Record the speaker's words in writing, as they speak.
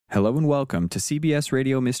Hello and welcome to CBS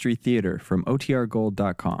Radio Mystery Theater from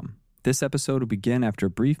OTRGold.com. This episode will begin after a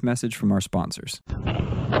brief message from our sponsors.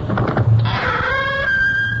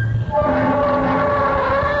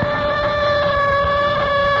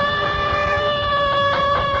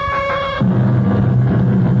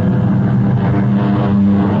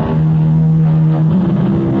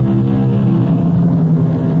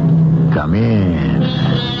 Come in.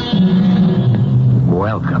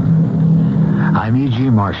 Welcome. I'm E.G.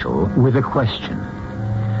 Marshall with a question.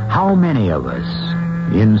 How many of us,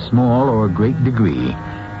 in small or great degree,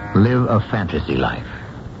 live a fantasy life?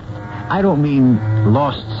 I don't mean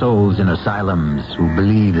lost souls in asylums who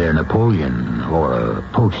believe they're Napoleon or a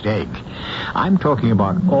poached egg. I'm talking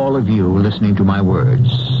about all of you listening to my words,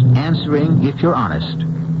 answering, if you're honest,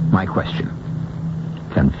 my question.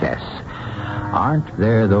 Confess. Aren't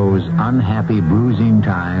there those unhappy, bruising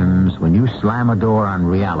times when you slam a door on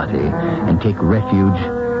reality and take refuge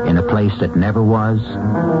in a place that never was?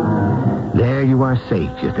 There you are safe,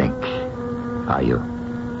 you think. Are you?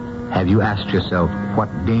 Have you asked yourself what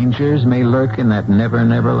dangers may lurk in that never,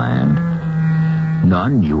 never land?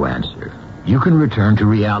 None, you answer. You can return to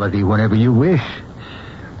reality whenever you wish.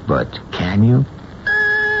 But can you?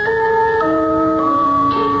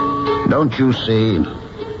 Don't you see?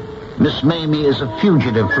 Miss Mamie is a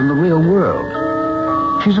fugitive from the real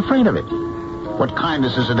world. She's afraid of it. What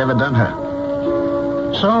kindness has it ever done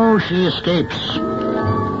her? So she escapes,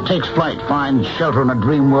 takes flight, finds shelter in a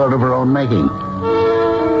dream world of her own making.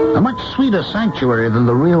 A much sweeter sanctuary than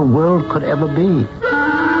the real world could ever be.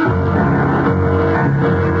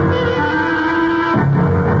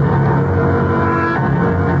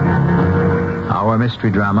 Our mystery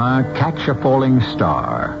drama, Catch a Falling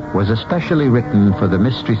Star, was especially written for the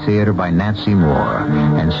Mystery Theater by Nancy Moore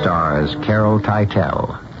and stars Carol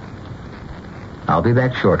Teitel. I'll be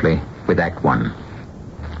back shortly with Act One.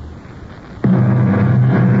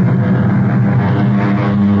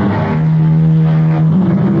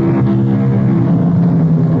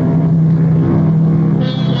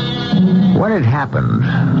 When it happened,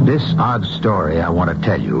 this odd story I want to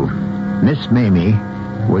tell you, Miss Mamie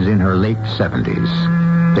was in her late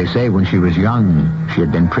 70s. They say when she was young, she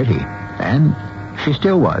had been pretty. And she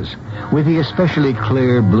still was, with the especially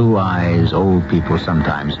clear blue eyes old people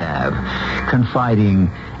sometimes have,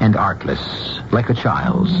 confiding and artless, like a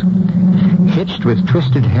child's. Hitched with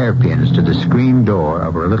twisted hairpins to the screen door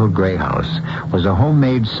of her little gray house was a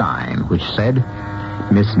homemade sign which said,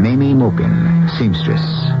 Miss Mamie Mopin, seamstress.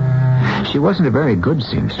 She wasn't a very good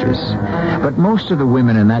seamstress, but most of the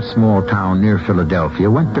women in that small town near Philadelphia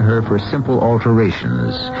went to her for simple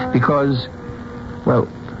alterations because, well,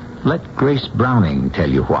 let Grace Browning tell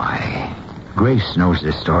you why. Grace knows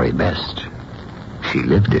this story best. She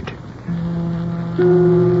lived it.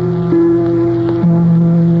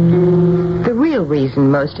 The real reason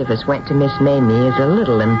most of us went to Miss Mamie is a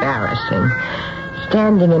little embarrassing.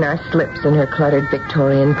 Standing in our slips in her cluttered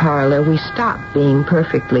Victorian parlor, we stopped being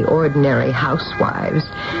perfectly ordinary housewives.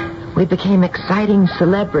 We became exciting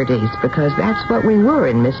celebrities because that's what we were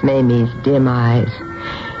in Miss Mamie's dim eyes.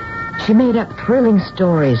 She made up thrilling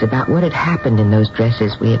stories about what had happened in those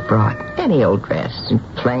dresses we had brought. Any old dress,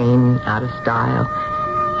 plain, out of style.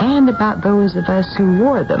 And about those of us who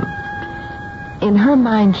wore them. In her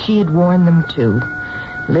mind, she had worn them too.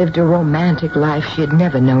 Lived a romantic life she had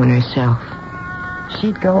never known herself.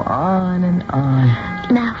 She'd go on and on.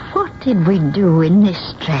 Now, what did we do in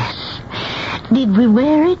this dress? Did we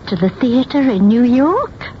wear it to the theater in New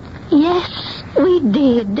York? Yes, we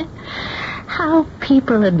did. How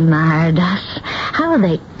people admired us. How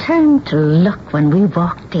they turned to look when we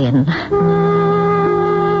walked in.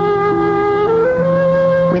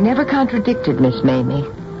 We never contradicted Miss Mamie.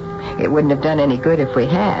 It wouldn't have done any good if we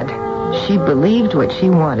had. She believed what she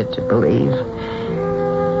wanted to believe.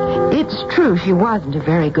 It's true she wasn't a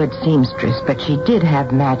very good seamstress, but she did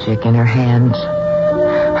have magic in her hands.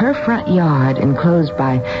 Her front yard, enclosed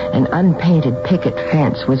by an unpainted picket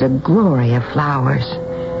fence, was a glory of flowers.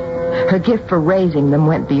 Her gift for raising them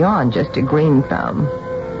went beyond just a green thumb.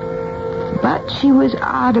 But she was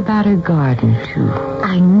odd about her garden, too.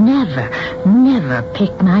 I never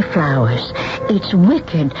pick my flowers. It's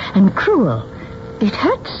wicked and cruel. It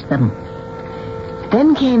hurts them.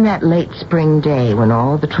 Then came that late spring day when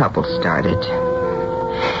all the trouble started.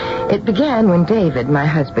 It began when David, my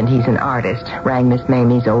husband, he's an artist, rang Miss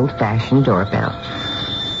Mamie's old-fashioned doorbell.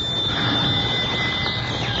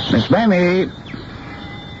 Miss Mamie.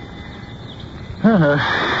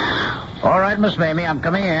 All right, Miss Mamie, I'm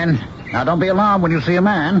coming in. Now, don't be alarmed when you see a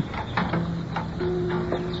man.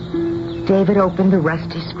 David opened the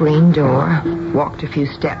rusty screen door, walked a few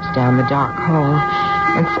steps down the dark hall,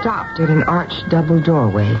 and stopped at an arched double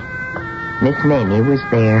doorway. Miss Mamie was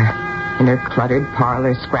there, in her cluttered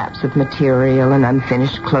parlor, scraps of material and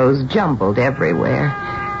unfinished clothes jumbled everywhere.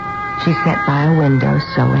 She sat by a window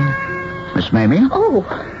sewing. Miss Mamie? Oh,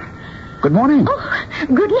 Good morning.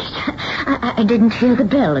 goodness. I didn't hear the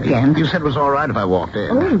bell again. You said it was all right if I walked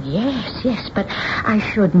in. Oh, yes, but I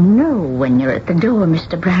should know when you're at the door,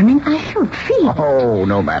 Mr. Browning. I should feel it. Oh,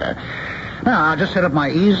 no matter. Now, I'll just set up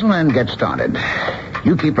my easel and get started.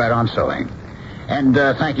 You keep right on sewing. And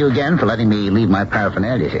thank you again for letting me leave my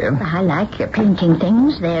paraphernalia here. I like your painting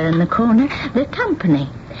things there in the corner. They're company.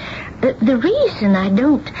 The reason I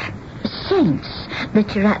don't sense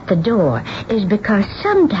that you're at the door is because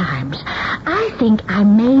sometimes I think I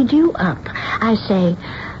made you up. I say,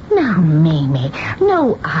 now, Mamie,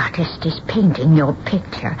 no artist is painting your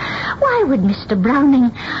picture. Why would Mr.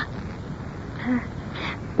 Browning...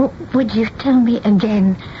 would you tell me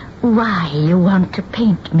again why you want to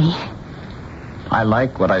paint me? I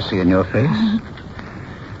like what I see in your face.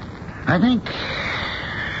 I think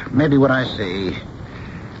maybe what I see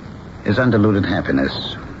is undiluted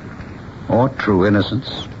happiness or true innocence.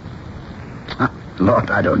 Lord,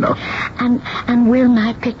 I don't know. And will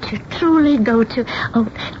my picture truly go to... Oh,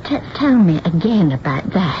 tell me again about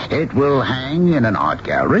that. It will hang in an art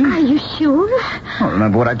gallery. Are you sure? Oh,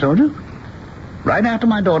 remember what I told you? Right after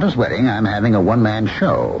my daughter's wedding, I'm having a one-man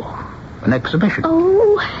show. An exhibition.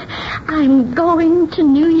 Oh, I'm going to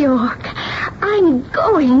New York. I'm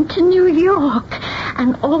going to New York.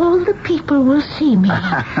 And all the people will see me.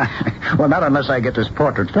 Well, not unless I get this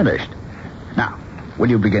portrait finished. Now, will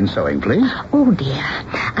you begin sewing, please? Oh, dear.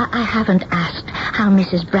 I haven't asked how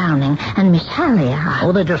Mrs. Browning and Miss Hallie are.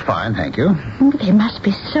 Oh, they're just fine, thank you. They must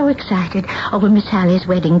be so excited over Miss Hallie's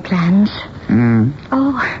wedding plans.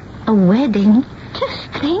 Oh, a wedding?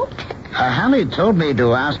 Just think. Hallie told me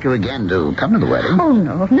to ask you again to come to the wedding. Oh,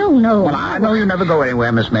 no. Well, I know you never go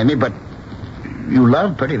anywhere, Miss Mamie, but you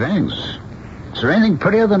love pretty things. Is there anything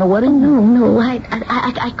prettier than a wedding? No,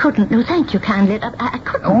 I couldn't. No, thank you kindly. I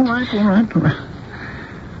couldn't. All right.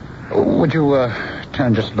 Would you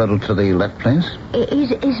turn just a little to the left, please?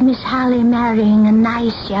 Is Miss Hallie marrying a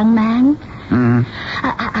nice young man?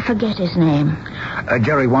 I forget his name.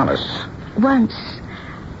 Jerry Wallace. Once,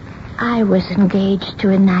 I was engaged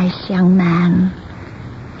to a nice young man.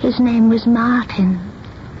 His name was Martin.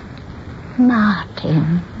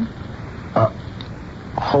 Martin.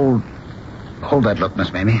 Hold that look,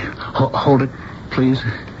 Miss Mamie. Hold it, please.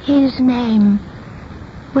 His name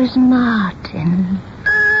was Martin.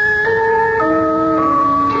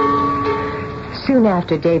 Soon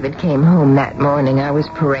after David came home that morning, I was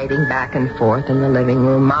parading back and forth in the living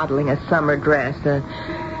room, modeling a summer dress,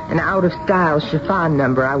 an out-of-style chiffon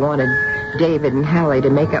number I wanted David and Hallie to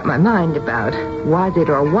make up my mind about. Was it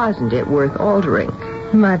or wasn't it worth altering?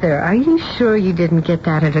 Mother, are you sure you didn't get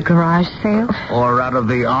that at a garage sale? Or out of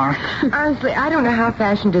the ark? Honestly, I don't know how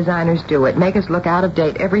fashion designers do it. Make us look out of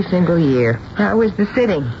date every single year. How was the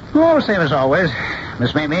sitting? Oh, same as always.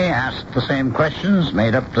 Miss Mamie asked the same questions,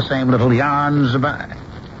 made up the same little yarns about...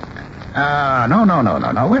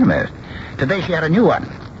 No. Wait a minute. Today she had a new one.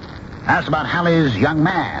 Asked about Hallie's young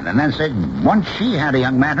man, and then said once she had a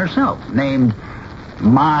young man herself, named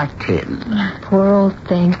Martin. Poor old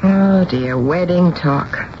thing. Oh, dear. Wedding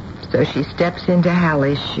talk. So she steps into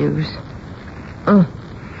Hallie's shoes.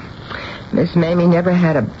 Miss Mamie never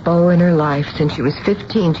had a beau in her life. Since she was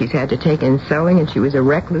 15, she's had to take in sewing, and she was a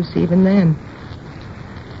recluse even then.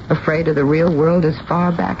 Afraid of the real world as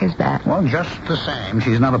far back as that. Well, just the same,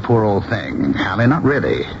 she's not a poor old thing, Hallie, not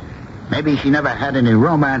really. Maybe she never had any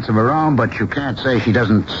romance of her own, but you can't say she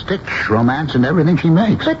doesn't stitch romance in everything she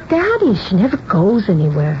makes. But, Daddy, she never goes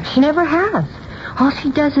anywhere. She never has. All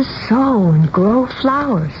she does is sew and grow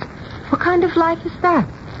flowers. What kind of life is that?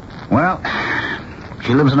 Well,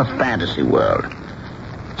 she lives in a fantasy world.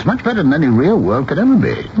 It's much better than any real world could ever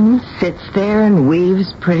be. Sits there and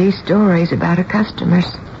weaves pretty stories about her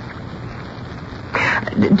customers.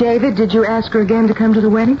 David, did you ask her again to come to the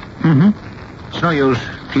wedding? It's no use.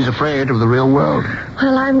 She's afraid of the real world.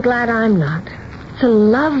 Well, I'm glad I'm not. It's a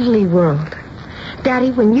lovely world.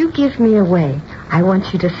 Daddy, when you give me away, I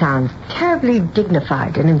want you to sound terribly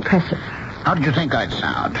dignified and impressive. How did you think I'd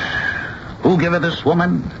sound? Who giveth this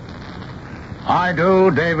woman? I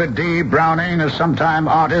do, David D. Browning, a sometime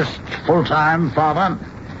artist, full-time father.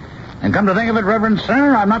 And come to think of it, Reverend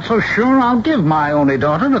Sir, I'm not so sure I'll give my only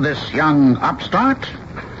daughter to this young upstart.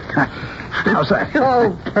 How's that?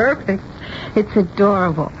 Oh, perfect. It's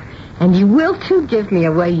adorable. And you will, too, give me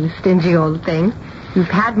away, you stingy old thing. You've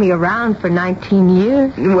had me around for 19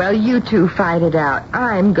 years. Well, you two fight it out.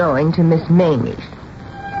 I'm going to Miss Mamie's.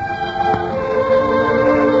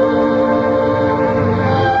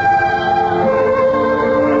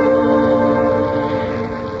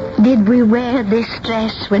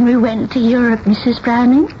 dress when we went to Europe, Mrs.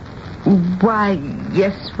 Browning? Why,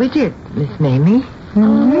 yes, we did, Miss Mamie.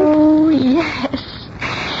 Oh, yes.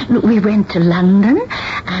 We went to London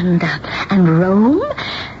and Rome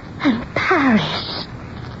and Paris.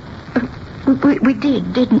 We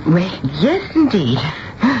did, didn't we? Yes, indeed.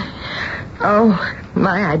 Oh,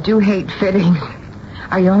 my, I do hate fittings.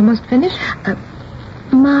 Are you almost finished?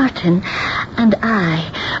 Martin and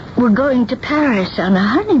I were going to Paris on a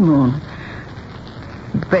honeymoon.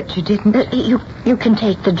 But you didn't... You can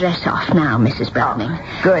take the dress off now, Mrs. Browning.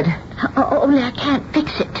 Good. Only I can't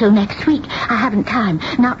fix it till next week. I haven't time.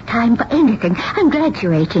 Not time for anything. I'm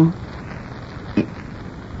graduating.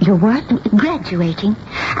 You're what? Graduating.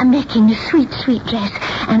 I'm making a sweet, sweet dress,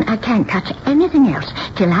 and I can't touch anything else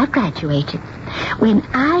till I've graduated. When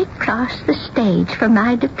I cross the stage for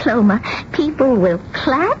my diploma, people will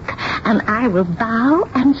clap, and I will bow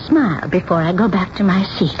and smile before I go back to my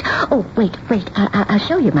seat. Oh, wait. I'll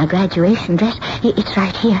show you my graduation dress. It's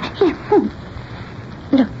right here. Here.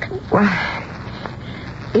 Look. Why,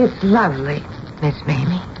 it's lovely, Miss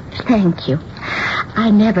Mamie. Thank you.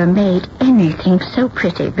 I never made anything so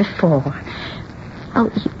pretty before. Oh,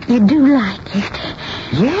 you do like it?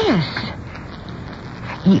 Yes.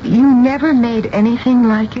 You never made anything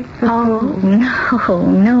like it before? Oh,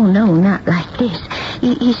 no, not like this.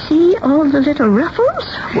 You see all the little ruffles?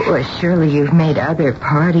 Well, surely you've made other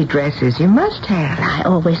party dresses. You must have. I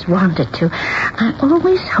always wanted to. I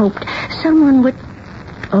always hoped someone would...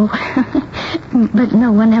 Oh, but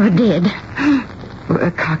no one ever did.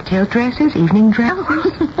 Cocktail dresses? Evening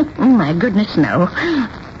dresses? Oh, my goodness, no.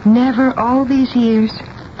 Never all these years?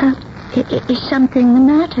 Is something the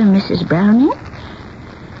matter, Mrs. Browning?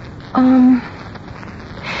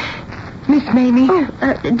 Miss Mamie.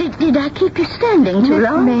 Did I keep you standing too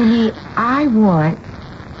long? Miss Mamie, I want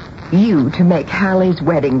you to make Hallie's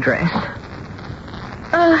wedding dress.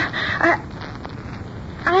 I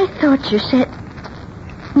thought you said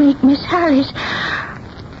make Miss Hallie's...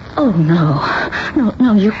 Oh,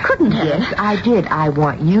 no, you couldn't have. Yes, I did. I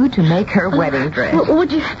want you to make her wedding dress.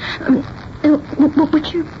 Would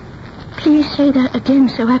you please say that again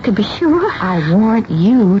so I could be sure? I want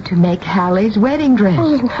you to make Hallie's wedding dress.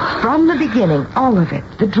 Oh. From the beginning, all of it.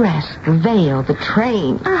 The dress, the veil, the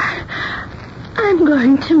train. I'm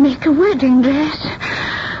going to make a wedding dress.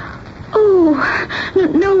 Oh,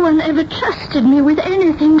 no one ever trusted me with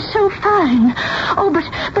anything so fine. Oh,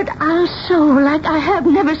 but I'll sew like I have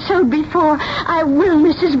never sewed before. I will,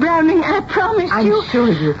 Mrs. Browning. I promise you. I'm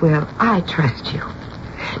sure you will. I trust you.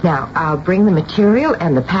 Now, I'll bring the material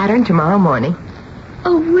and the pattern tomorrow morning.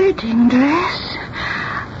 A wedding dress?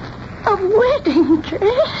 A wedding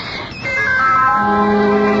dress?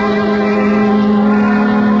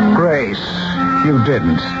 Grace, you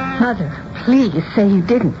didn't. Mother, please say you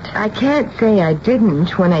didn't. I can't say I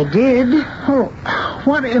didn't when I did. Oh,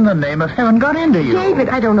 what in the name of heaven got into you? David,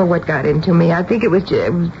 I don't know what got into me. I think it was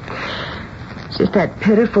just that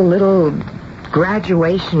pitiful little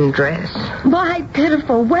graduation dress. My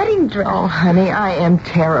pitiful wedding dress. Oh, honey, I am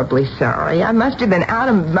terribly sorry. I must have been out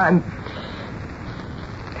of my...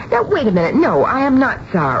 Now, wait a minute. No, I am not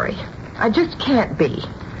sorry. I just can't be.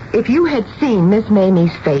 If you had seen Miss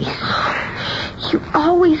Mamie's face... You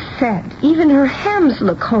always said even her hems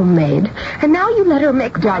look homemade. And now you let her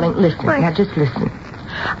make... Darling, listen. Now, just listen.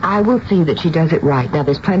 I will see that she does it right. Now,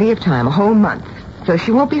 there's plenty of time, a whole month. So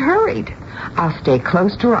she won't be hurried. I'll stay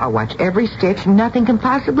close to her. I'll watch every stitch. Nothing can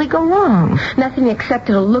possibly go wrong. Nothing except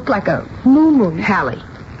it'll look like a moo-moo. Hallie,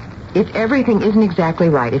 if everything isn't exactly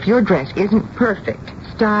right, if your dress isn't perfect,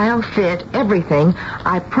 style, fit, everything,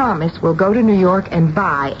 I promise we'll go to New York and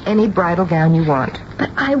buy any bridal gown you want. But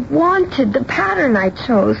I wanted the pattern I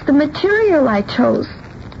chose, the material I chose.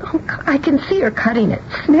 Oh, I can see her cutting it.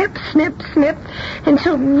 Snip, snip, snip, and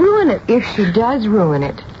she'll ruin it. If she does ruin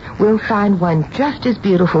it, we'll find one just as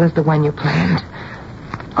beautiful as the one you planned.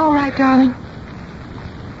 All right, darling?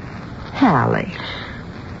 Hallie.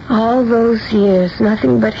 All those years,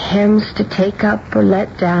 nothing but hems to take up or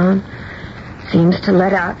let down. Seems to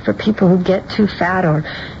let out for people who get too fat or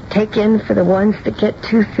take in for the ones that get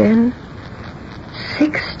too thin.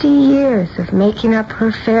 60 years of making up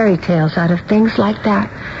her fairy tales out of things like that.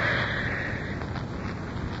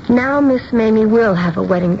 Now Miss Mamie will have a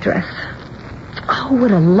wedding dress. Oh,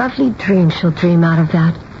 what a lovely dream she'll dream out of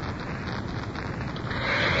that.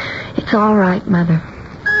 It's all right, Mother.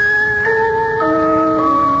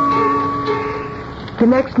 The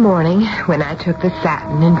next morning, when I took the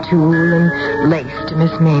satin and tulle and lace to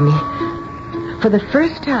Miss Mamie, for the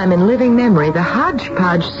first time in living memory, the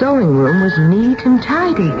hodgepodge sewing room was neat and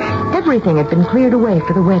tidy. Everything had been cleared away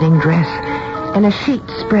for the wedding dress, and a sheet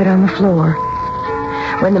spread on the floor.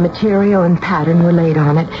 when the material and pattern were laid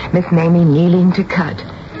on it, Miss Mamie kneeling to cut.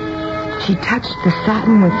 She touched the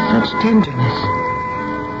satin with such tenderness.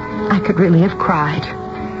 I could really have cried.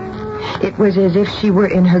 It was as if she were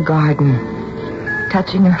in her garden,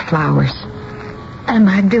 touching her flowers. Am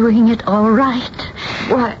I doing it all right?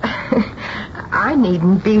 Why, I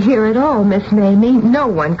needn't be here at all, Miss Mamie. No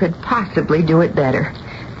one could possibly do it better.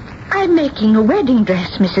 I'm making a wedding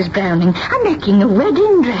dress, Mrs. Browning. I'm making a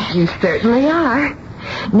wedding dress. You certainly are.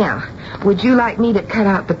 Now, would you like me to cut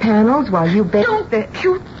out the panels while you bake the... Don't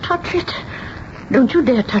you touch it. Don't you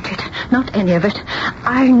dare touch it. Not any of it.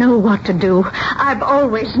 I know what to do. I've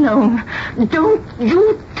always known. Don't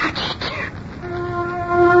you touch it.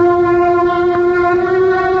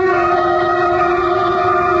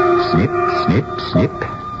 Snip, snip, snip.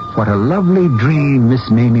 What a lovely dream Miss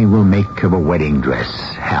Mamie will make of a wedding dress,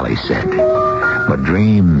 Hallie said. But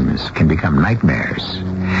dreams can become nightmares.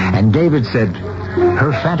 And David said,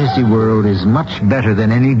 her fantasy world is much better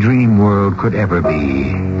than any dream world could ever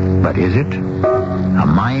be. But is it? A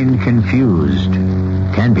mind confused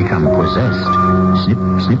can become possessed.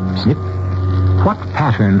 Snip, snip, snip. What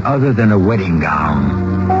pattern other than a wedding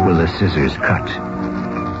gown will the scissors cut?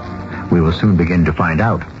 We will soon begin to find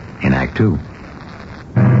out in Act 2.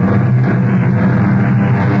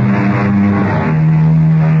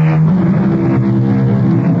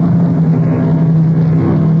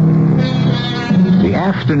 The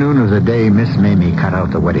afternoon of the day Miss Mamie cut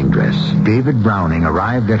out the wedding dress, David Browning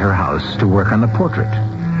arrived at her house to work on the portrait.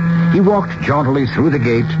 He walked jauntily through the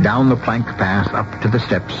gate, down the plank path, up to the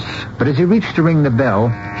steps. But as he reached to ring the bell,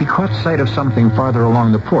 he caught sight of something farther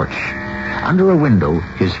along the porch. Under a window,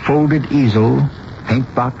 his folded easel,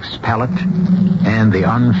 paint box, palette, and the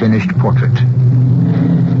unfinished portrait.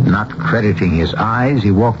 Not crediting his eyes,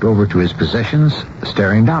 he walked over to his possessions,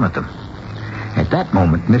 staring down at them. At that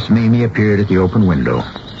moment, Miss Mamie appeared at the open window,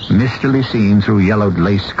 mistily seen through yellowed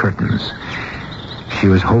lace curtains. She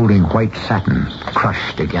was holding white satin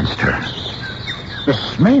crushed against her.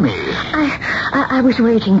 Miss Mamie. I was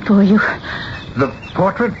waiting for you. The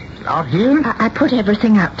portrait out here? I put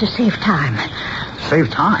everything out to save time. Save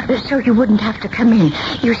time? So you wouldn't have to come in.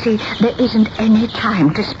 You see, there isn't any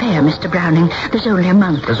time to spare, Mr. Browning. There's only a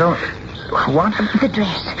month. There's only... What? The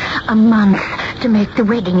dress. A month to make the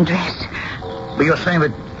wedding dress. But you're saying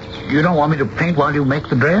that you don't want me to paint while you make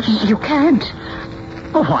the dress? You can't.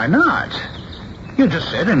 Well, why not? You just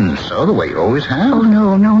said and sew the way you always have. Oh,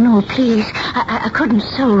 no, please. I couldn't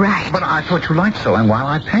sew right. But I thought you liked sewing while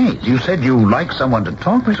I paint. You said you like someone to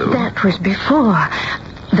talk to. That was before.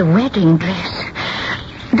 The wedding dress.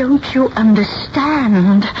 Don't you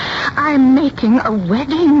understand? I'm making a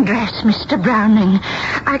wedding dress, Mr. Browning.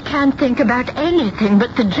 I can't think about anything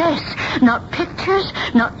but the dress. Not pictures,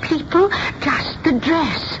 not people, just the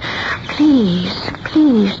dress.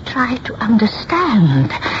 Please try to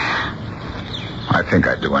understand. I think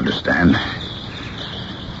I do understand.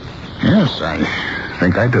 Yes, I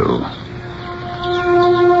think I do.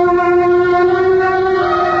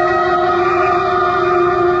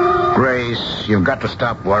 Grace, you've got to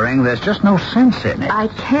stop worrying. There's just no sense in it. I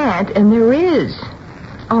can't, and there is.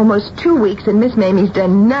 Almost 2 weeks, and Miss Mamie's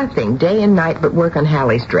done nothing day and night but work on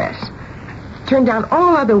Hallie's dress. Turned down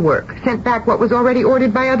all other work. Sent back what was already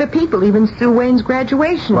ordered by other people, even Sue Wayne's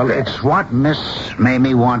graduation Well, dress. it's what Miss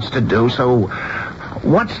Mamie wants to do, so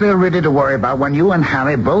what's there really to worry about when you and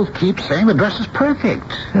Hallie both keep saying the dress is perfect?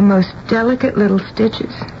 The most delicate little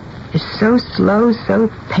stitches. It's so slow, so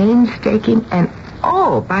painstaking, and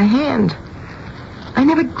all by hand. I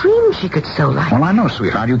never dreamed she could sew like Well, I know,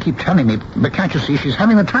 sweetheart. You keep telling me, but can't you see she's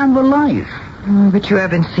having the time of her life? But you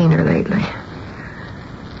haven't seen her lately.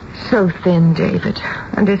 So thin, David,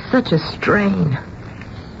 under such a strain.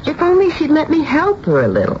 If only she'd let me help her a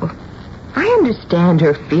little. I understand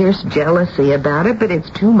her fierce jealousy about it, but it's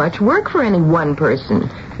too much work for any one person,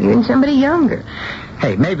 even somebody younger.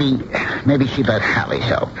 Hey, maybe she'd let Hallie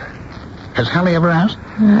help. Has Hallie ever asked?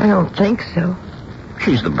 I don't think so.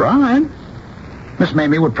 She's the bride. Miss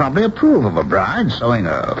Mamie would probably approve of a bride sewing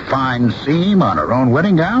a fine seam on her own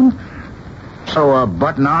wedding gown. Sew a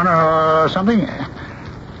button on her or something.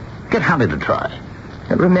 Get Hallie to try.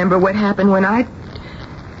 But remember what happened when I...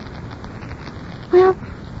 Well,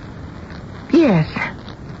 yes.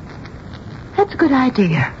 That's a good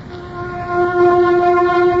idea.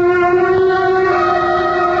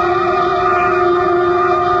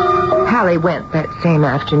 Hallie went that same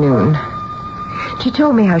afternoon. She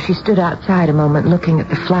told me how she stood outside a moment looking at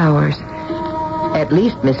the flowers. At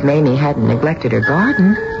least Miss Mamie hadn't neglected her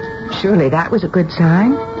garden. Surely that was a good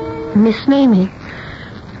sign. Miss Mamie,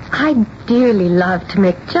 I'd dearly love to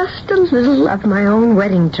make just a little of my own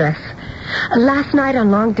wedding dress. Last night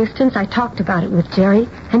on Long Distance, I talked about it with Jerry,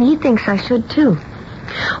 and he thinks I should, too.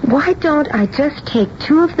 Why don't I just take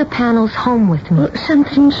 2 of the panels home with me? Well,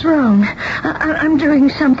 something's wrong. I'm doing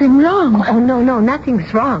something wrong. Oh, no,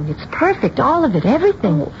 nothing's wrong. It's perfect, all of it,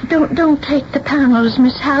 everything. Oh, don't take the panels,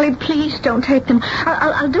 Miss Hallie. Please don't take them.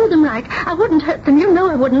 I'll do them right. I wouldn't hurt them. You know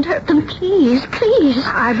I wouldn't hurt them. Please.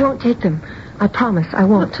 I won't take them. I promise I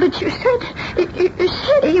won't. But you said... You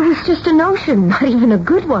said... It was just a notion, not even a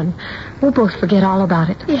good one. We'll both forget all about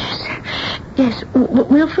it. Yes,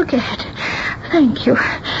 we'll forget. Thank you.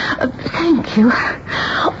 Thank you.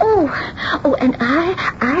 Oh, and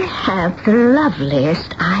I have the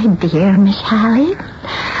loveliest idea, Miss Hallie.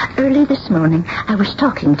 Early this morning, I was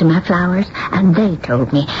talking to my flowers, and they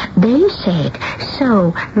told me. They said,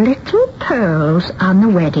 sew little pearls on the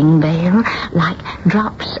wedding veil like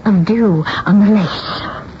drops of dew on the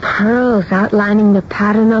lace. Pearls outlining the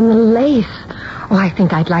pattern on the lace. Oh, I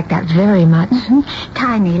think I'd like that very much. Mm-hmm.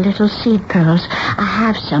 Tiny little seed pearls. I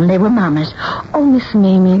have some. They were Mama's. Oh, Miss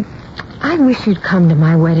Mamie, I wish you'd come to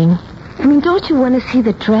my wedding. I mean, don't you want to see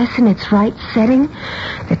the dress in its right setting?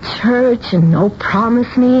 The church and Oh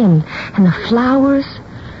Promise Me and the flowers.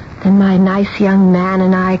 Then my nice young man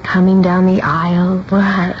and I coming down the aisle.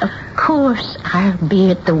 Why, of course I'll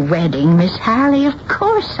be at the wedding, Miss Hallie. Of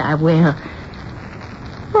course I will.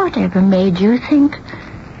 Whatever made you think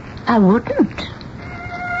I wouldn't?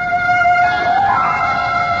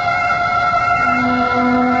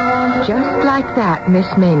 Just like that, Miss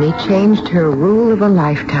Mamie changed her rule of a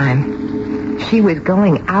lifetime. She was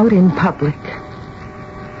going out in public.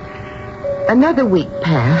 Another week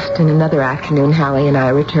passed, and another afternoon, Hallie and I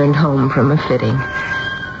returned home from a fitting.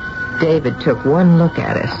 David took one look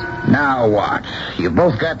at us. Now what? You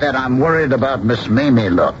both got that I'm worried about Miss Mamie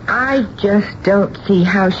look. I just don't see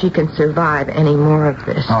how she can survive any more of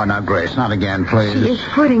this. Oh, now, Grace, not again, please. She is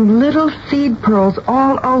putting little seed pearls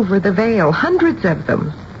all over the veil, hundreds of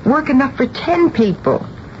them. Work enough for 10 people.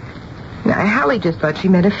 Now, Hallie just thought she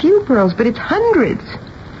meant a few pearls, but it's hundreds.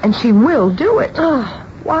 And she will do it. Oh,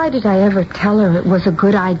 why did I ever tell her it was a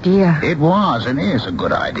good idea? It was and is a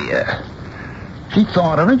good idea. She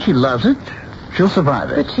thought of it. She loves it. She'll survive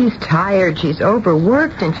it. But she's tired. She's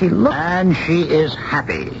overworked, and she looks... And she is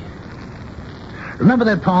happy. Remember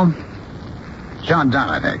that poem? John Donne,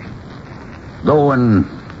 I think. Go and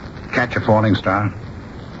catch a falling star.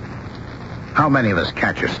 How many of us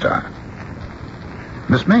catch a star?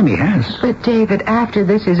 Miss Mamie has. But, David, after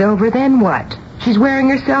this is over, then what? She's wearing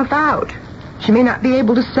herself out. She may not be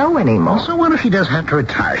able to sew anymore. So what if she does have to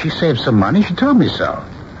retire? She saved some money. She told me so.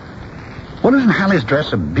 Well, isn't Hallie's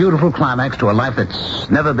dress a beautiful climax to a life that's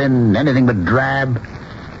never been anything but drab?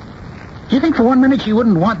 Do you think for 1 minute she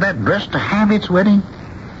wouldn't want that dress to have its wedding?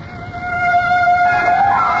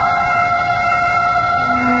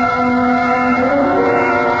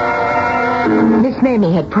 Miss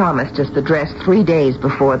Mamie had promised us the dress 3 days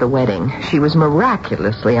before the wedding. She was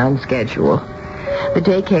miraculously on schedule. The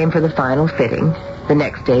day came for the final fitting. The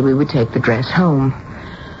next day we would take the dress home.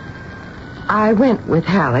 I went with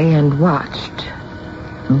Hallie and watched,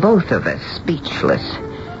 both of us speechless,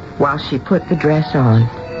 while she put the dress on.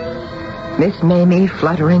 Miss Mamie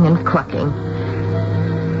fluttering and clucking.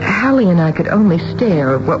 Hallie and I could only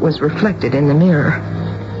stare at what was reflected in the mirror.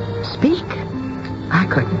 Speak? I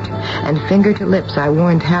couldn't. And finger to lips, I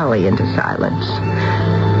warned Hallie into silence.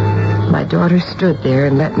 My daughter stood there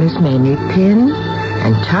and let Miss Mamie pin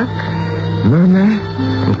and tuck, murmur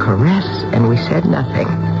and caress, and we said nothing.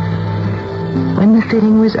 When the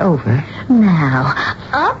fitting was over... Now,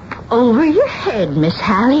 up over your head, Miss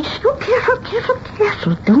Hallie. Oh,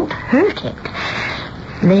 careful. Don't hurt it.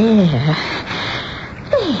 There.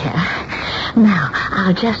 Now,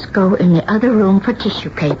 I'll just go in the other room for tissue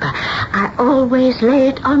paper. I always lay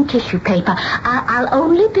it on tissue paper. I'll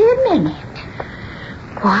only be a minute.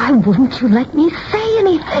 Why wouldn't you let me say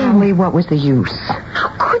anything? Hallie, what was the use? How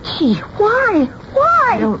could she? Why?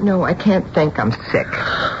 I don't know. I can't think. I'm sick.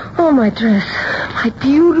 Oh, my dress. My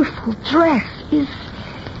beautiful dress is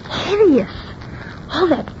hideous. All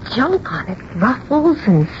that junk on it. Ruffles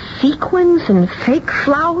and sequins and fake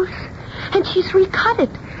flowers. And she's recut it.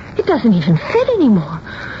 It doesn't even fit anymore.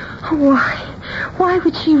 Why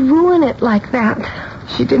would she ruin it like that?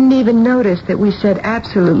 She didn't even notice that we said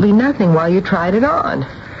absolutely nothing while you tried it on.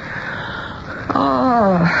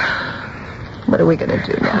 Oh, what are we going to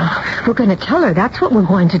do now? We're going to tell her. That's what we're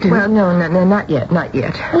going to do. Well, no, not yet. Well,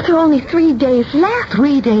 there are only 3 days left.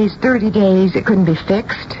 3 days, 30 days. It couldn't be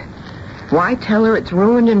fixed. Why tell her it's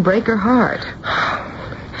ruined and break her heart?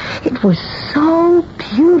 It was so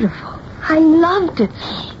beautiful. I loved it.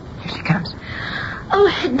 Here she comes. Oh,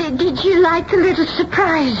 did you like the little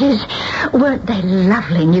surprises? Weren't they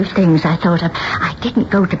lovely new things I thought of? I didn't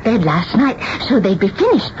go to bed last night, so they'd be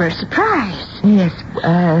finished for a surprise. Yes,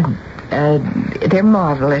 they're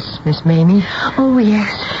marvelous, Miss Mamie. Oh, yes.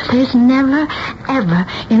 There's never, ever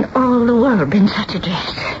in all the world been such a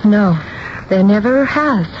dress. No, there never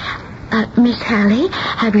has. Miss Hallie,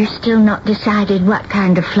 have you still not decided what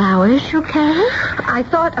kind of flowers you'll carry? I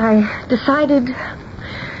thought I decided,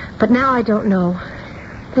 but now I don't know.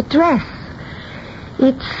 The dress,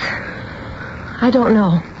 I don't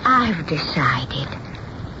know. I've decided.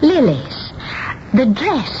 Lilies. The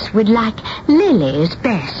dress would like lilies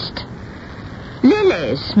best.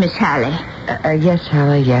 Lilies, Miss Hallie. Yes,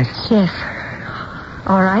 Hallie, yes. Yes.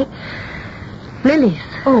 All right. Lilies.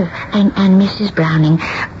 Oh, and Mrs. Browning,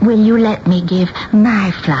 will you let me give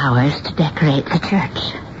my flowers to decorate the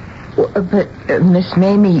church? But, Miss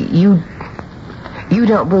Mamie, you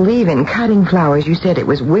don't believe in cutting flowers. You said it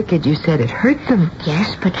was wicked. You said it hurt them.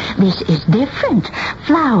 Yes, but this is different.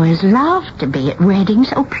 Flowers love to be at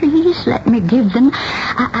weddings. Oh, please let me give them.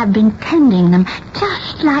 I've been tending them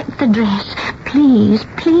just like the dress. Please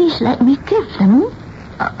let me give them.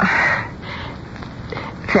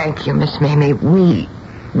 Thank you, Miss Mamie. We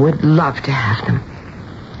would love to have them.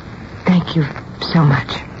 Thank you so much.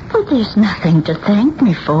 Well, there's nothing to thank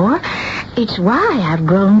me for. It's why I've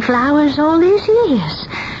grown flowers all these years.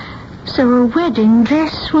 So a wedding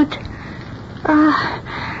dress would...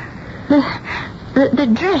 The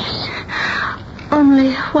dress.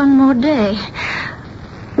 Only one more day.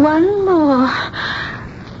 One more.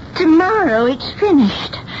 Tomorrow it's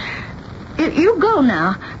finished. You go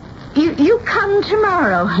now. You come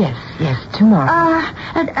tomorrow. Yes, tomorrow.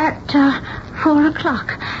 At 4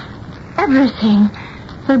 o'clock. Everything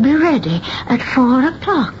will be ready at 4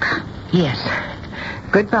 o'clock. Yes.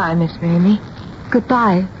 Goodbye, Miss Mamie.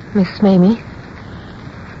 Goodbye, Miss Mamie.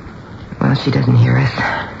 Well, she doesn't hear us.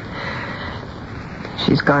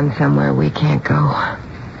 She's gone somewhere we can't go.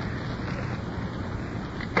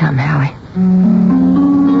 Come, Hallie.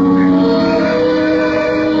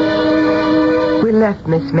 We left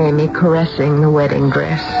Miss Mamie caressing the wedding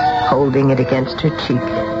dress, holding it against her cheek.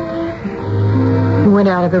 We went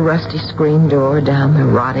out of the rusty screen door, down the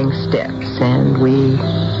rotting steps, and we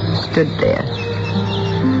stood there.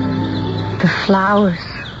 The flowers.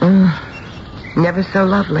 Never so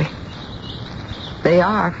lovely. They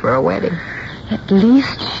are for a wedding. At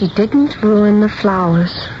least she didn't ruin the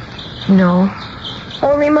flowers. No.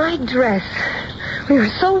 Only my dress. We were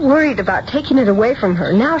so worried about taking it away from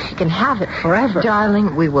her. Now she can have it forever.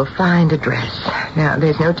 Darling, we will find a dress. Now,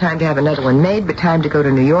 there's no time to have another one made, but time to go to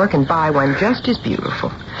New York and buy one just as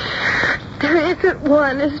beautiful. There isn't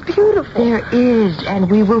one as beautiful. There is, and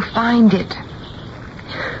we will find it.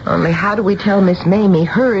 Only how do we tell Miss Mamie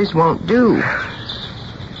hers won't do?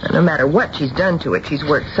 And no matter what she's done to it, she's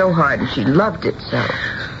worked so hard and she loved it so.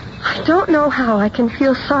 I don't know how I can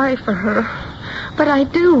feel sorry for her, but I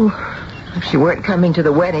do. If she weren't coming to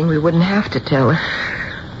the wedding, we wouldn't have to tell her.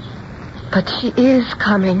 But she is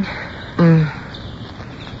coming.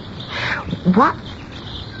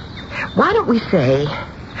 Why don't we say,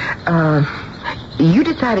 you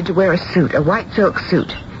decided to wear a suit, a white silk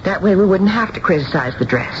suit. That way we wouldn't have to criticize the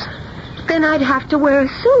dress. Then I'd have to wear a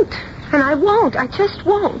suit. And I won't. I just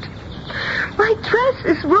won't. My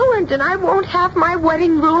dress is ruined, and I won't have my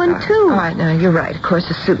wedding ruined, too. All right, now, you're right. Of course,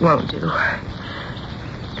 a suit won't do.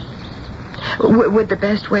 Would the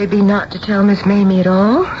best way be not to tell Miss Mamie at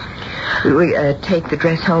all? We take the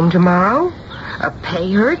dress home tomorrow,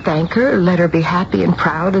 pay her, thank her, let her be happy and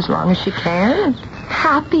proud as long as she can.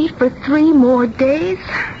 Happy for 3 more days?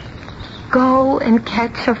 Go and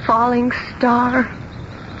catch a falling star.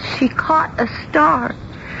 She caught a star.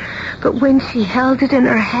 But when she held it in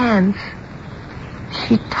her hands,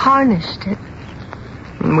 she tarnished it.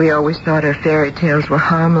 We always thought her fairy tales were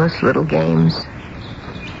harmless little games.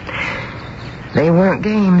 They weren't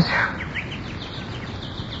games.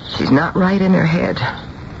 She's not right in her head.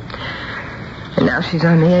 And now she's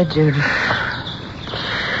on the edge of...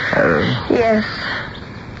 Yes,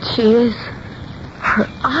 she is. Her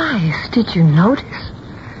eyes, did you notice?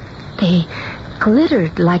 They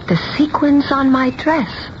glittered like the sequins on my dress.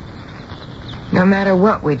 No matter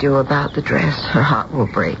what we do about the dress, her heart will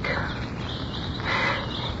break.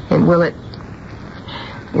 And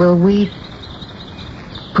will we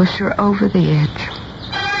push her over the edge?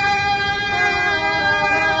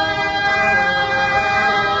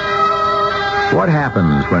 What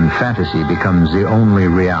happens when fantasy becomes the only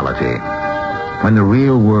reality? When the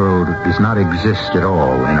real world does not exist at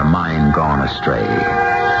all in a mind gone astray?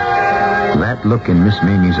 That look in Miss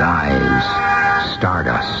Mamie's eyes,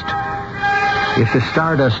 stardust. If the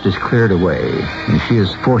stardust is cleared away and she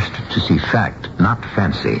is forced to see fact, not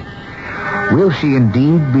fancy, will she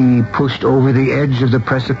indeed be pushed over the edge of the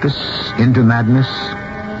precipice into madness?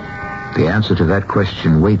 The answer to that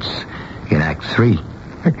question waits in Act 3.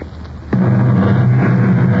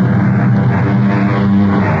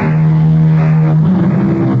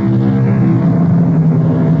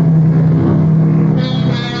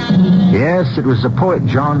 Yes, it was the poet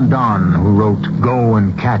John Donne who wrote Go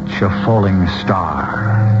and Catch a Falling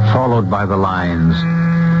Star, followed by the lines,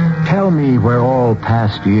 Tell me where all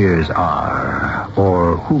past years are,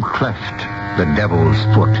 or who cleft the devil's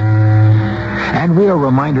foot. And we are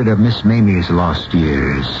reminded of Miss Mamie's lost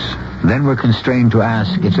years. Then we're constrained to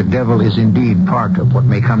ask if the devil is indeed part of what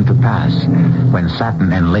may come to pass when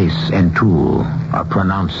satin and lace and tulle are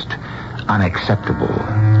pronounced unacceptable.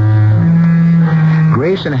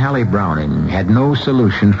 Grace and Hallie Browning had no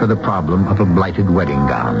solution for the problem of a blighted wedding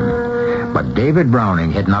gown. But David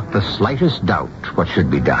Browning had not the slightest doubt what should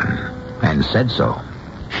be done, and said so.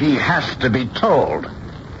 She has to be told.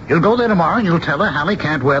 You'll go there tomorrow and you'll tell her Hallie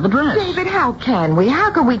can't wear the dress. David, how can we?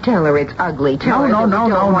 How can we tell her it's ugly?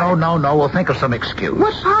 No. We'll think of some excuse.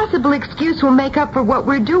 What possible excuse will make up for what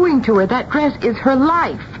we're doing to her? That dress is her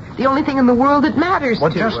life. The only thing in the world that matters to her.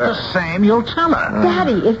 Well, just the same, you'll tell her.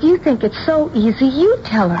 Daddy, if you think it's so easy, you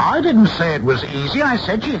tell her. I didn't say it was easy. I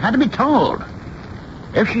said she had to be told.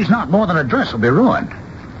 If she's not more than a dress, will be ruined.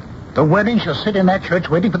 The wedding, she'll sit in that church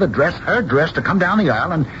waiting for the dress, her dress, to come down the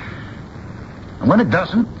aisle, and when it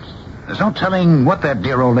doesn't, there's no telling what that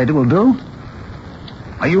dear old lady will do.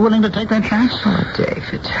 Are you willing to take that chance? Oh,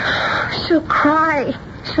 David. She'll cry.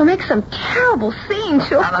 She'll make some terrible scene.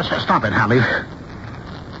 Now, let's stop it, Hallie.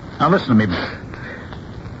 Now, listen to me.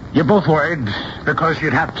 You're both worried because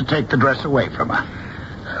you'd have to take the dress away from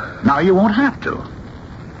her. Now, you won't have to.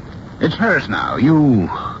 It's hers now. You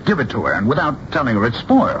give it to her, and without telling her it's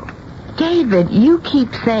spoiled. David, you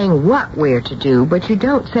keep saying what we're to do, but you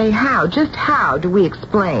don't say how. Just how do we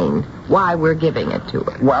explain why we're giving it to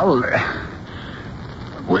her? Well,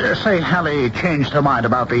 say Hallie changed her mind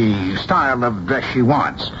about the style of dress she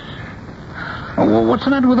wants. Well, what's the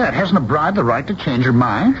matter with that? Hasn't a bride the right to change her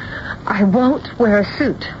mind? I won't wear a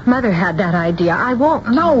suit. Mother had that idea. I won't.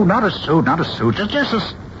 No, not a suit, not a suit. Just a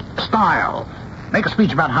style. Make a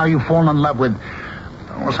speech about how you've fallen in love with,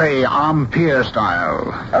 say, Empire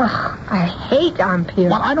style. Ugh, I hate Empire.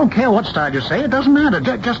 Well, I don't care what style you say. It doesn't matter.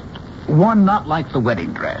 Just one not like the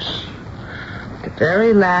wedding dress. The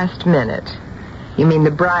very last minute. You mean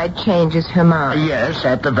the bride changes her mind? Yes,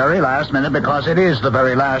 at the very last minute, because it is the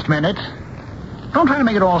very last minute. Don't try to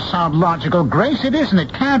make it all sound logical, Grace. It isn't.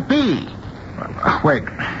 It can't be. Wait,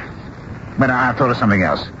 I thought of something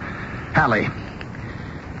else. Hallie,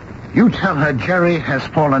 you tell her Jerry has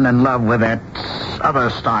fallen in love with that other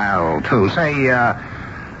style, too. Say,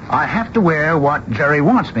 I have to wear what Jerry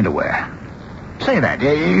wants me to wear. Say that.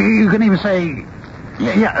 You can even say,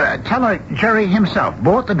 tell her Jerry himself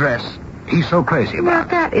bought the dress he's so crazy about.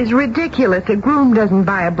 Now, that is ridiculous. A groom doesn't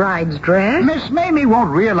buy a bride's dress. Miss Mamie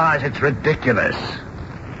won't realize it's ridiculous.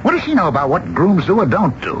 What does she know about what grooms do or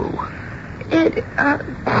don't do?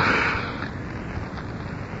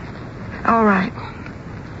 All right.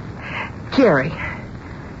 Jerry.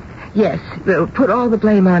 Yes, we'll put all the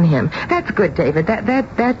blame on him. That's good, David.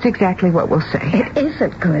 That's exactly what we'll say. It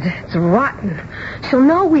isn't good. It's rotten. She'll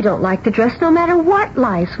know we don't like the dress no matter what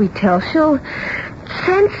lies we tell. She'll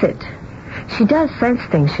sense it. She does sense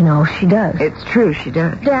things, you know. She does. It's true, she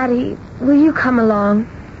does. Daddy, will you come along?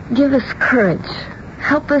 Give us courage.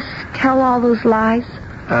 Help us tell all those lies.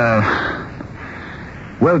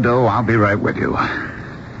 Will do. I'll be right with you.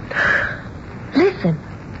 Listen.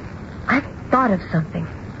 I've thought of something.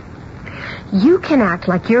 You can act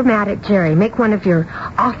like you're mad at Jerry. Make one of your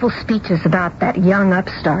awful speeches about that young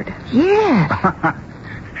upstart. Yeah.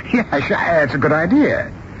 Yeah, sure. That's a good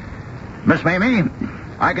idea. Miss Mamie,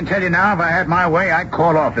 I can tell you now, if I had my way, I'd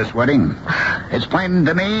call off this wedding. It's plain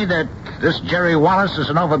to me that this Jerry Wallace is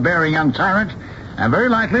an overbearing young tyrant, and very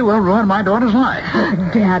likely will ruin my daughter's life.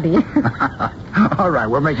 Daddy. All right,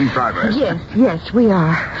 we're making progress. Yes, we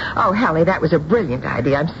are. Oh, Hallie, that was a brilliant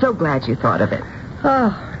idea. I'm so glad you thought of it.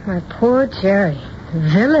 Oh, my poor Jerry.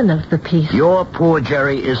 Villain of the piece. Your poor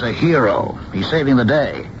Jerry is a hero. He's saving the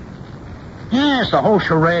day. Yes, the whole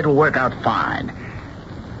charade will work out fine.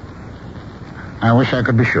 I wish I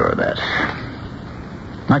could be sure of that.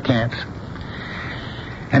 I can't.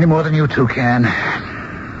 Any more than you two can.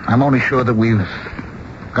 I'm only sure that we've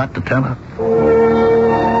got to tell her.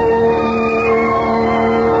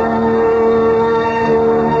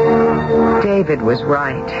 David was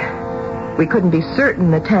right. We couldn't be certain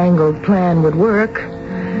the tangled plan would work.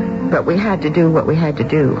 But we had to do what we had to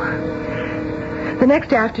do. The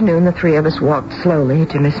next afternoon, the three of us walked slowly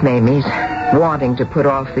to Miss Mamie's, wanting to put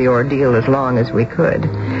off the ordeal as long as we could.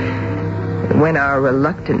 When our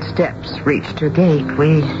reluctant steps reached her gate,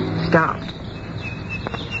 we stopped.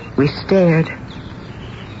 We stared.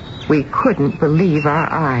 We couldn't believe our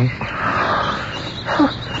eyes.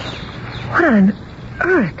 What on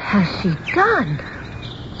earth has she done?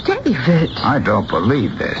 David. I don't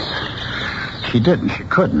believe this. She didn't. She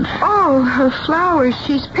couldn't. Oh, her flowers.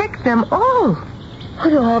 She's picked them all.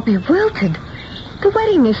 They'll all be wilted. The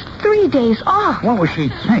wedding is 3 days off. What was she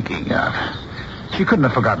thinking of? She couldn't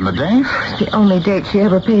have forgotten the date. It's the only date she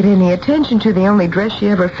ever paid any attention to, the only dress she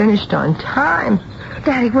ever finished on time.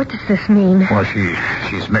 Daddy, what does this mean? Well,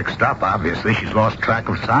 she's mixed up, obviously. She's lost track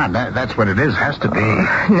of time. That's what it is. Has to be.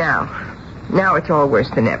 Now it's all worse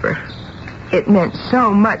than ever. It meant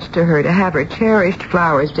so much to her to have her cherished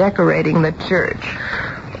flowers decorating the church.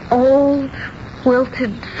 Old,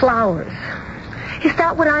 wilted flowers. Is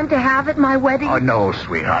that what I'm to have at my wedding? Oh, no,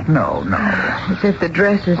 sweetheart. No. As if the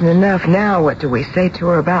dress isn't enough, now what do we say to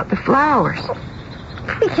her about the flowers?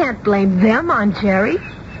 We can't blame them on Jerry.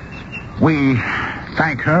 We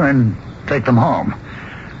thank her and take them home.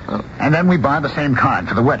 And then we buy the same kind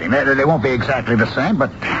for the wedding. They won't be exactly the same,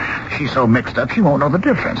 but she's so mixed up she won't know the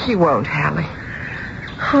difference. She won't, Hallie.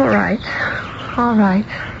 All right.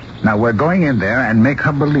 Now, we're going in there and make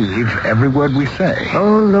her believe every word we say.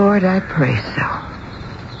 Oh, Lord, I pray so.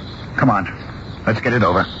 Come on. Let's get it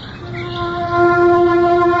over.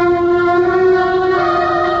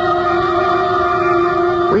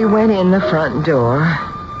 We went in the front door.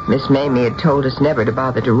 Miss Mamie had told us never to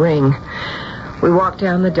bother to ring. We walked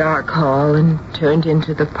down the dark hall and turned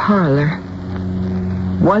into the parlor.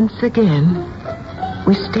 Once again,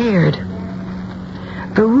 we stared.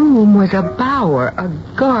 The room was a bower, a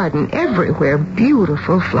garden, everywhere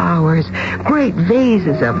beautiful flowers, great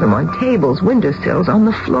vases of them on tables, windowsills, on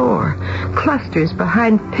the floor, clusters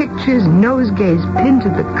behind pictures, nosegays pinned to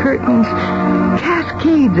the curtains,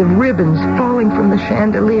 cascades of ribbons falling from the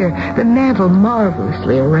chandelier, the mantel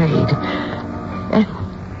marvelously arrayed. And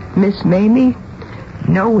Miss Mamie,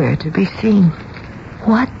 nowhere to be seen.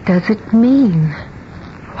 What does it mean?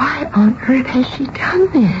 Why on earth has she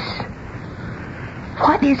done this?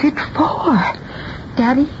 What is it for?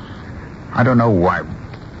 Daddy? I don't know why.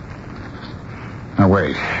 Now,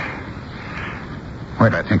 wait.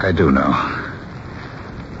 I think I do know.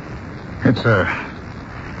 It's a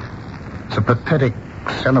pathetic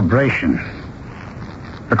celebration.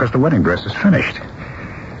 Because the wedding dress is finished.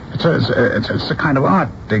 It's a kind of art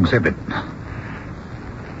exhibit.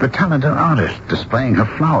 The talented artist displaying her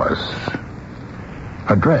flowers.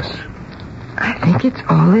 Her dress. I think it's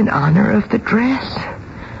all in honor of the dress.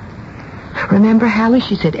 Remember, Hallie,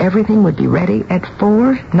 she said everything would be ready at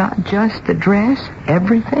 4, not just the dress,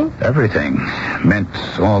 everything? Everything meant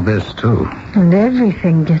all this, too. And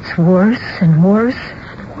everything gets worse and worse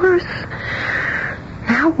and worse.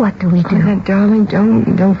 Now what do we do? Now, darling,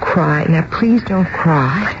 don't cry. Now, please don't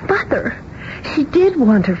cry. Mother, she did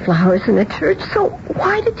want her flowers in the church, so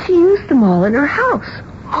why did she use them all in her house?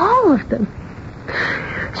 All of them.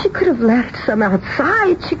 She could have left some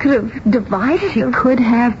outside. She could have divided them. She could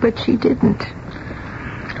have, but she didn't.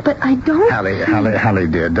 But I don't Hallie,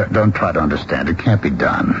 dear, don't try to understand. It can't be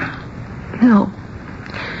done. No,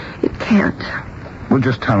 it can't. We'll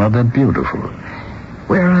just tell her they're beautiful.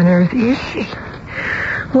 Where on earth is she?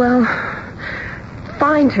 Well,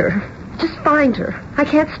 find her. Just find her. I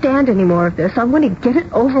can't stand any more of this. I want to get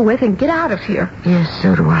it over with and get out of here. Yes,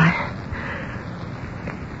 so do I.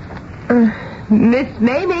 Miss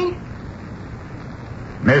Mamie?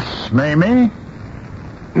 Miss Mamie?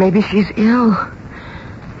 Maybe she's ill.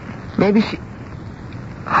 Maybe she...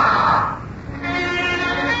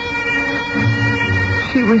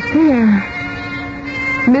 She was there.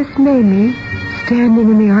 Miss Mamie, standing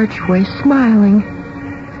in the archway, smiling.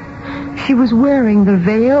 She was wearing the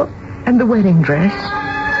veil and the wedding dress.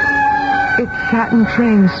 Its satin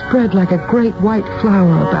train spread like a great white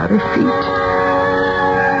flower about her feet.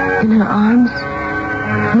 In her arms,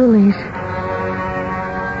 lilies.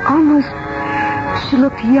 Almost, she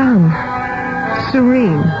looked young,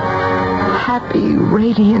 serene, happy,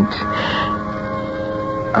 radiant.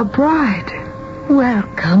 A bride.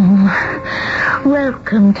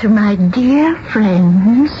 Welcome to my dear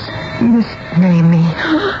friends. Miss Mamie.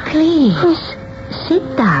 Please,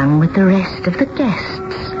 sit down with the rest of the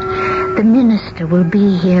guests. The minister will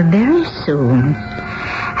be here very soon.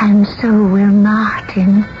 And so will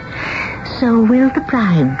Martin. So will the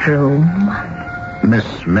bridegroom. Miss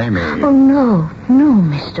Mamie. Oh, no,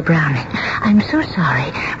 Mr. Browning. I'm so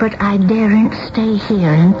sorry, but I daren't stay here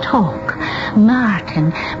and talk.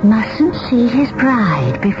 Martin mustn't see his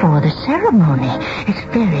bride before the ceremony. It's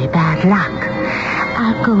very bad luck.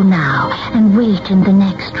 I'll go now and wait in the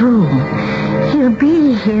next room. He'll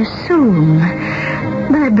be here soon.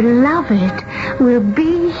 My beloved will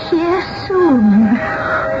be here soon.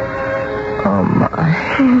 Oh,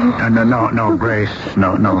 my. No, Grace.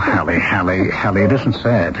 No, Hallie, it isn't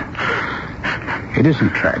sad. It isn't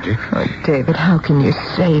tragic. Oh, David, how can you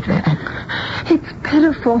say that? It's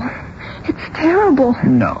pitiful. It's terrible.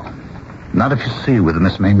 No. Not if you see with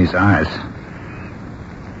Miss Mamie's eyes.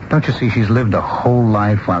 Don't you see she's lived a whole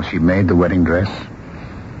life while she made the wedding dress?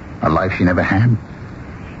 A life she never had?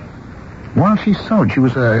 While she sewed, she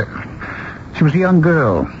was a young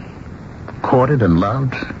girl. Courted and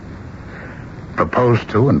loved. Proposed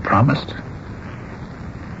to and promised.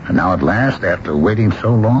 And now at last, after waiting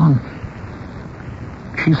so long,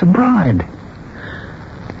 she's a bride.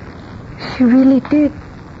 She really did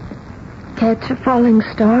catch a falling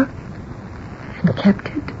star and kept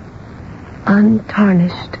it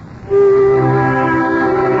untarnished.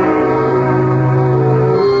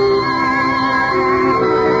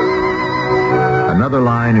 Another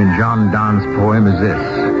line in John Donne's poem is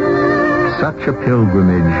this. Such a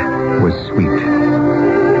pilgrimage was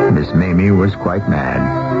sweet. Miss Mamie was quite mad.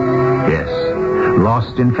 Yes.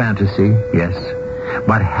 Lost in fantasy, yes.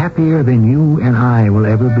 But happier than you and I will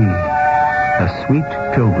ever be. A sweet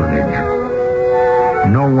pilgrimage.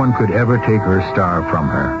 No one could ever take her star from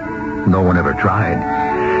her. No one ever tried.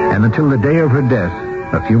 And until the day of her death,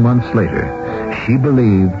 a few months later, she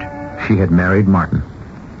believed she had married Martin.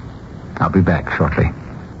 I'll be back shortly.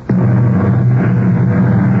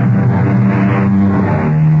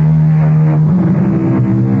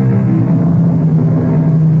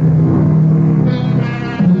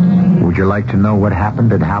 Would you like to know what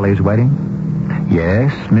happened at Hallie's wedding?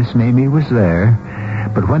 Yes, Miss Mamie was there.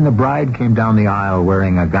 But when the bride came down the aisle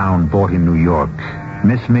wearing a gown bought in New York,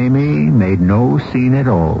 Miss Mamie made no scene at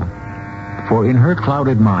all. For in her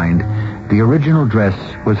clouded mind, the original dress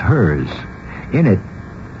was hers. In it,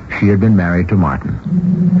 she had been married to Martin.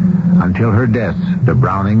 Until her death, the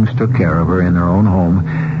Brownings took care of her in their own home.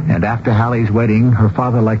 And after Hallie's wedding, her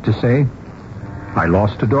father liked to say, I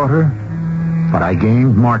lost a daughter, but I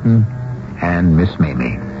gained Martin and Miss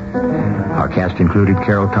Mamie. Our cast included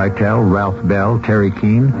Carol Teitel, Ralph Bell, Terry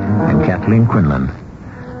Keane, and Kathleen Quinlan.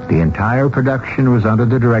 The entire production was under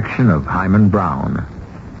the direction of Hyman Brown.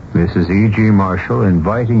 This is E.G. Marshall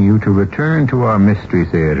inviting you to return to our Mystery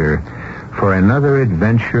Theater for another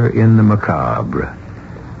adventure in the macabre.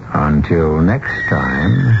 Until next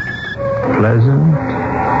time, pleasant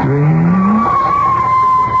dreams.